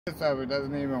This side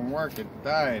doesn't even work. It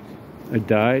died. It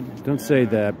died? Don't say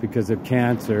that because of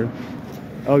cancer.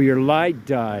 Oh, your light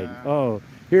died. Oh,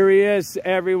 here he is,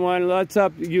 everyone. What's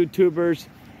up, YouTubers?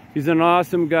 He's an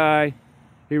awesome guy.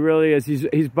 He really is.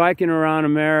 He's biking around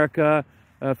America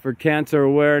for cancer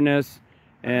awareness.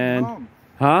 And home.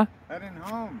 Huh? Heading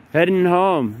home. Heading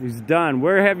home. He's done.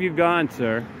 Where have you gone,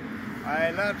 sir? I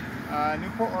left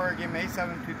Newport, Oregon, May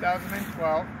 7,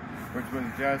 2012, which was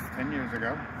just 10 years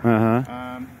ago.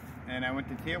 And I went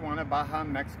to Tijuana, Baja,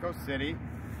 Mexico City,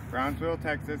 Brownsville,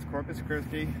 Texas, Corpus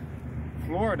Christi,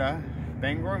 Florida,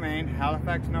 Bangor, Maine,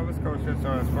 Halifax, Nova Scotia, so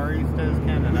as far east as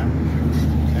Canada.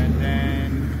 And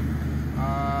then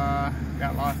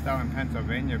got lost out in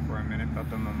Pennsylvania for a minute, built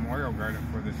a memorial garden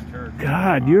for this church.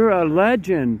 God, you're a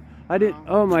legend. I didn't,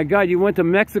 oh my God, you went to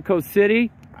Mexico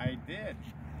City? I did.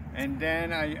 And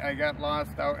then I got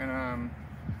lost out in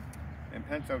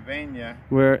Pennsylvania.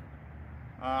 Where?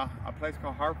 A place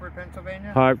called Hartford,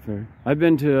 Pennsylvania. Hartford. I've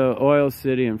been to Oil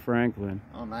City and Franklin.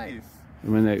 Oh, nice.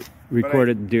 When they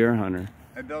recorded Deer Hunter.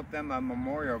 I built them a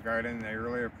memorial garden. They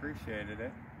really appreciated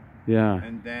it. Yeah.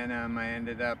 And then I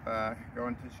ended up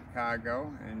going to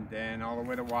Chicago, and then all the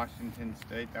way to Washington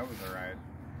State. That was a ride.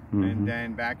 And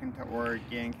then back into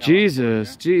Oregon, California.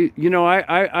 Jesus, gee, you know,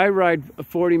 I ride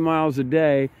 40 miles a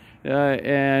day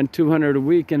and 200 a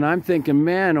week, and I'm thinking,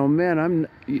 man, oh man,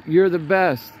 you're the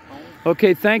best.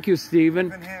 Okay, thank you,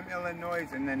 Stephen. Effingham, Illinois,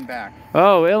 and then back.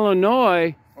 Oh,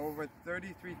 Illinois. Over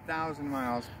 33,000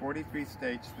 miles, 43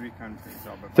 states, 3 countries.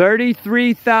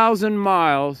 33,000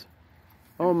 miles.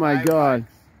 Oh my God.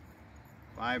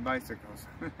 5 bicycles.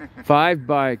 5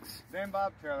 bikes. Same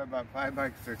bob trailer, but 5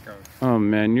 bicycles. Oh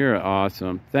man, you're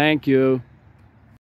awesome. Thank you.